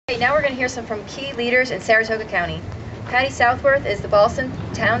Now we're going to hear some from key leaders in Saratoga County. Patti Southworth is the Ballston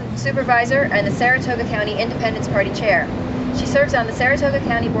Town Supervisor and the Saratoga County Independence Party Chair. She serves on the Saratoga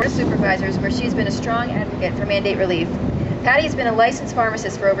County Board of Supervisors, where she's been a strong advocate for mandate relief. Patti has been a licensed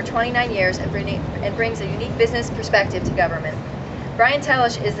pharmacist for over 29 years and brings a unique business perspective to government. Brian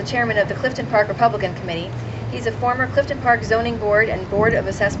Tellish is the chairman of the Clifton Park Republican Committee. He's a former Clifton Park Zoning Board and Board of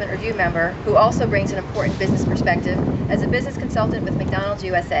Assessment Review member who also brings an important business perspective as a business consultant with McDonald's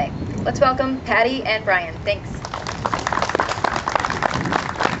USA. Let's welcome Patti and Brian. Thanks.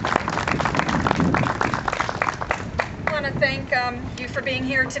 I want to thank you for being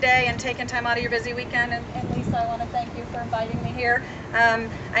here today and taking time out of your busy weekend. And Lisa, I want to thank you for inviting me here. I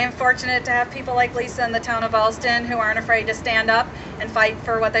am fortunate to have people like Lisa in the town of Ballston who aren't afraid to stand up and fight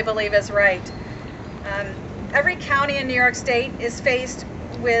for what they believe is right. Every county in New York State is faced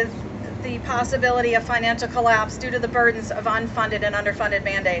with the possibility of financial collapse due to the burdens of unfunded and underfunded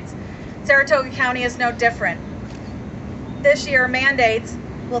mandates. Saratoga County is no different. This year, mandates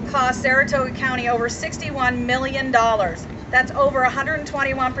will cost Saratoga County over $61 million. That's over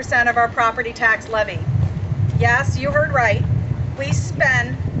 121% of our property tax levy. Yes, you heard right. We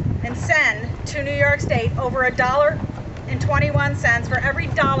spend and send to New York State over $1.21 for every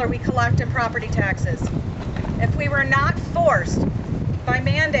dollar we collect in property taxes. If we were not forced by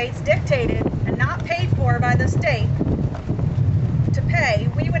mandates dictated and not paid for by the state to pay,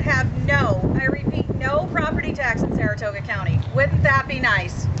 we would have no, I repeat, no property tax in Saratoga County. Wouldn't that be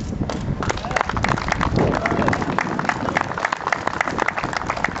nice?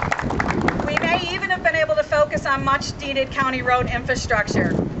 We may even have been able to focus on much needed county road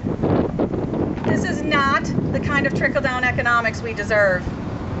infrastructure. This is not the kind of trickle-down economics we deserve.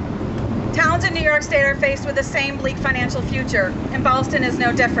 Towns in New York State are faced with the same bleak financial future, and Ballston is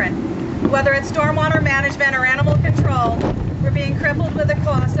no different. Whether it's stormwater management or animal control, we're being crippled with the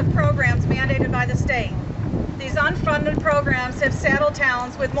cost of programs mandated by the state. These unfunded programs have saddled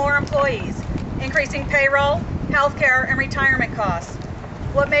towns with more employees, increasing payroll, health care, and retirement costs.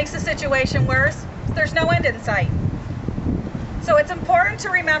 What makes the situation worse? There's no end in sight. So it's important to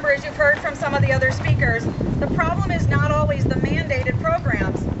remember, as you've heard from some of the other speakers, the problem is not always the mandated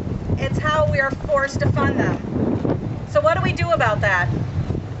programs, it's how we are forced to fund them. So what do we do about that?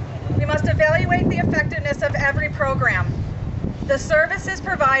 We must evaluate the effectiveness of every program. The services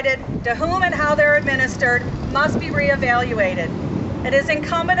provided, to whom and how they're administered, must be reevaluated. It is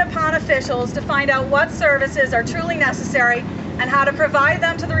incumbent upon officials to find out what services are truly necessary and how to provide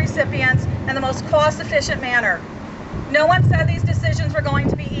them to the recipients in the most cost-efficient manner. No one said these decisions were going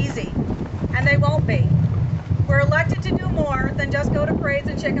to be easy, and they won't be. We're elected to do more than just go to parades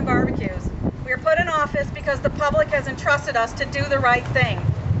and chicken barbecues. We are put in office because the public has entrusted us to do the right thing,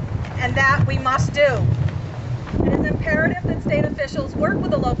 and that we must do. It is imperative that state officials work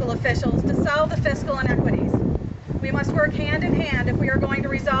with the local officials to solve the fiscal inequities. We must work hand in hand if we are going to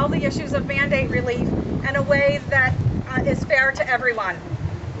resolve the issues of mandate relief in a way that is fair to everyone.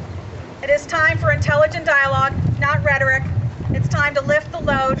 It is time for intelligent dialogue, not rhetoric. It's time to lift the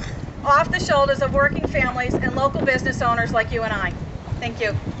load off the shoulders of working families and local business owners like you and I. Thank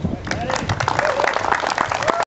you.